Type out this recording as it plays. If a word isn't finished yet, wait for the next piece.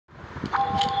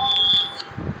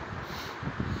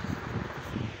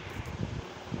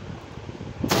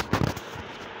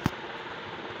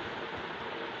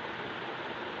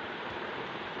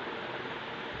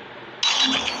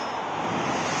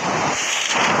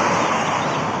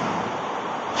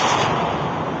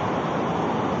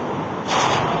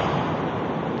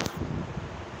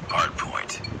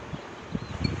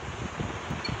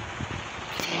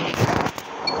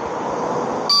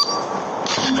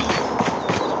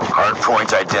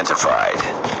Hardpoint identified.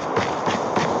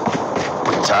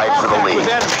 Tied for the lead.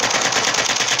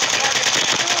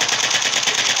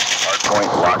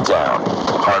 Hardpoint locked down.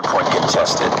 Hardpoint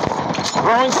contested.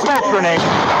 Throwing smoke grenade.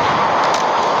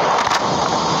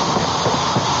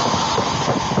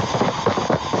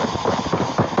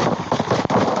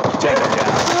 Take it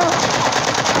down.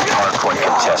 Hardpoint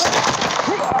contested.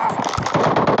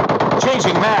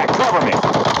 Changing mag. Cover me.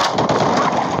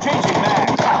 Changing mag.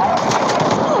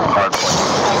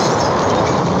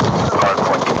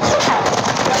 Hardpoint contested.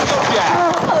 Gotta go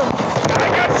down. I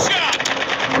got shot!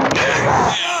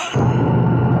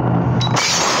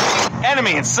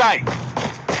 Enemy in sight.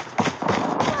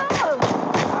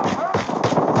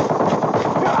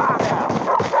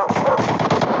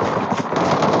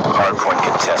 Hardpoint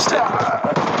contested.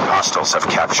 Hostiles have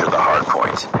captured the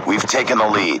hardpoint. We've taken the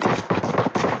lead.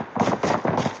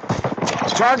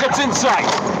 Targets in sight.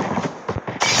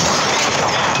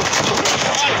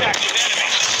 Contact with enemy!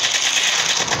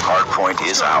 Hardpoint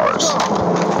is ours.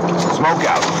 Smoke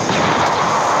out.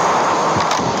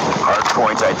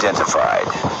 Hardpoint identified.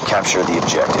 Capture the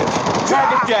objective.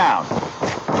 Target down.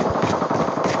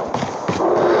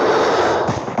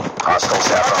 Hostiles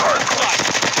have the hardpoint.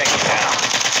 Take it down.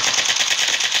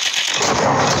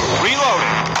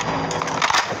 Reloading.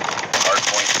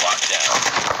 Hardpoint locked down.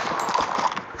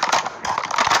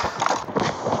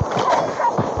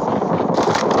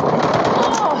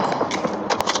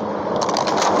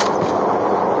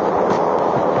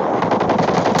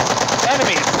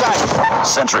 Enemy in sight.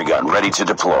 Sentry gun ready to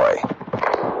deploy.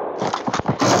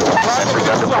 Sentry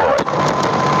gun deployed.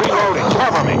 Reloading.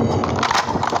 Cover me.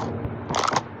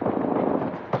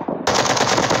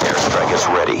 Airstrike is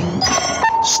ready.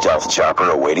 Stealth chopper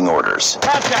awaiting orders.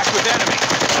 Contact with enemy.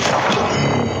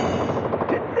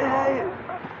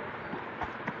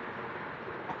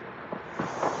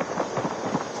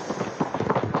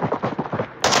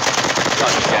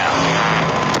 Gun down.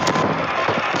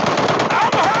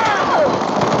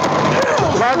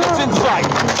 Targets in sight.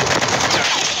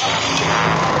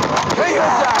 Tango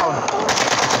down.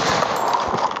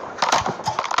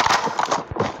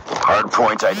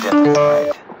 Hardpoint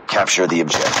identified. Capture the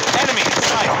objective. Enemy in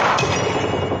sight.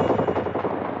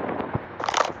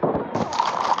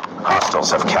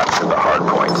 Hostiles have captured the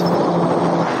hardpoint.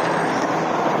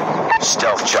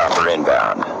 Stealth chopper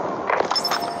inbound.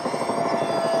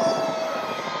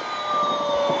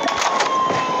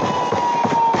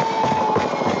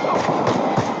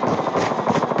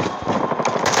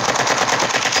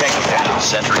 Take it down.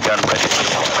 Sentry gun ready for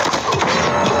deployment.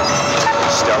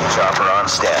 Stealth chopper on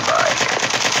standby.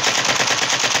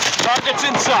 Targets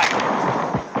in sight.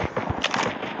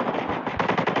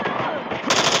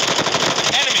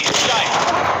 Enemy in sight.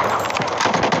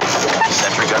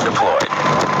 Sentry gun deployed.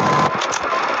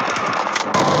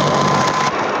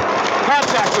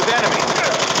 Contact with enemy.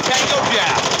 Tango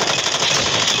down.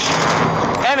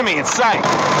 Enemy in sight.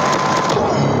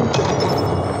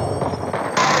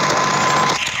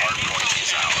 Hardpoint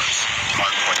is ours.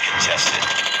 Hardpoint contested.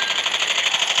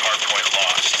 Hardpoint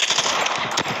lost.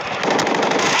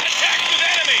 Attack with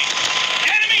enemy!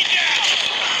 Enemy down!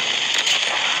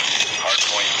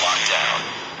 Hardpoint locked down.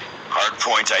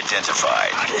 Hardpoint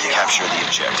identified. Capture the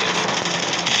objective.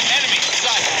 Enemy in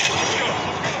sight!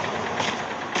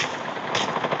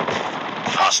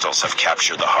 Hostiles have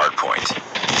captured the hardpoint.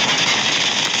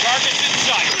 Targets in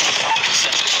sight!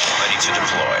 Sentry gun ready to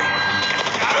deploy.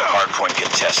 Hardpoint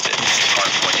contested.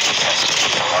 Hardpoint contested.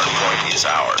 Hardpoint is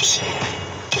ours.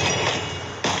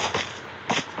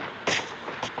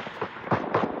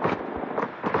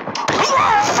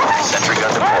 Sentry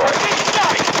gun deployed.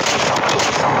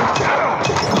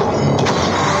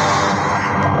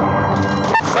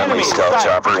 Friendly stealth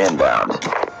chopper inbound.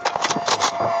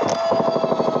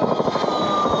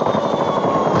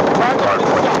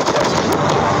 Hardpoint contested.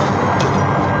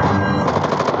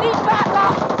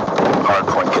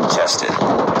 Hardpoint contested.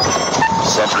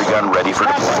 Sentry gun ready for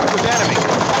Contact deployment. with enemy.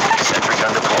 Sentry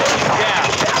gun deployed. Down.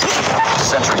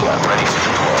 Sentry gun ready to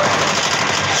deploy.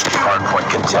 Hardpoint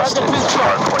contested.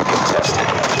 Hardpoint contested.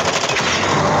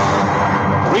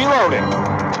 Reloading.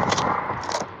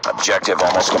 Objective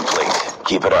almost complete.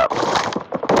 Keep it up.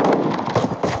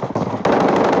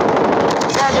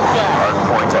 Target down.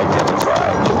 Hardpoint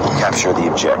identified. Capture the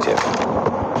objective.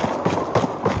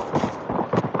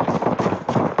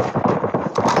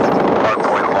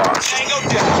 Hardpoint lost. Tango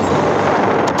down!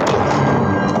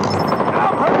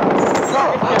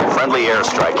 Friendly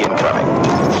airstrike incoming.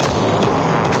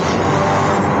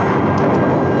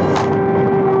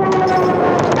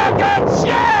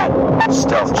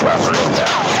 Stealth chopper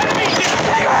inbound. Enemy down!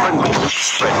 Friendly.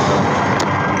 Ready.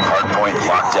 Hardpoint Hardpoint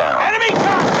locked down. Enemy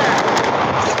contact!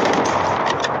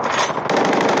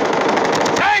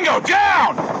 Tango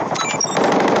down!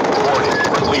 Warning,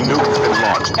 friendly nuke has been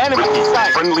launched. Enemy in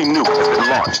sight. Friendly nuke has been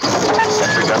launched.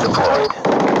 Sentry gun deployed.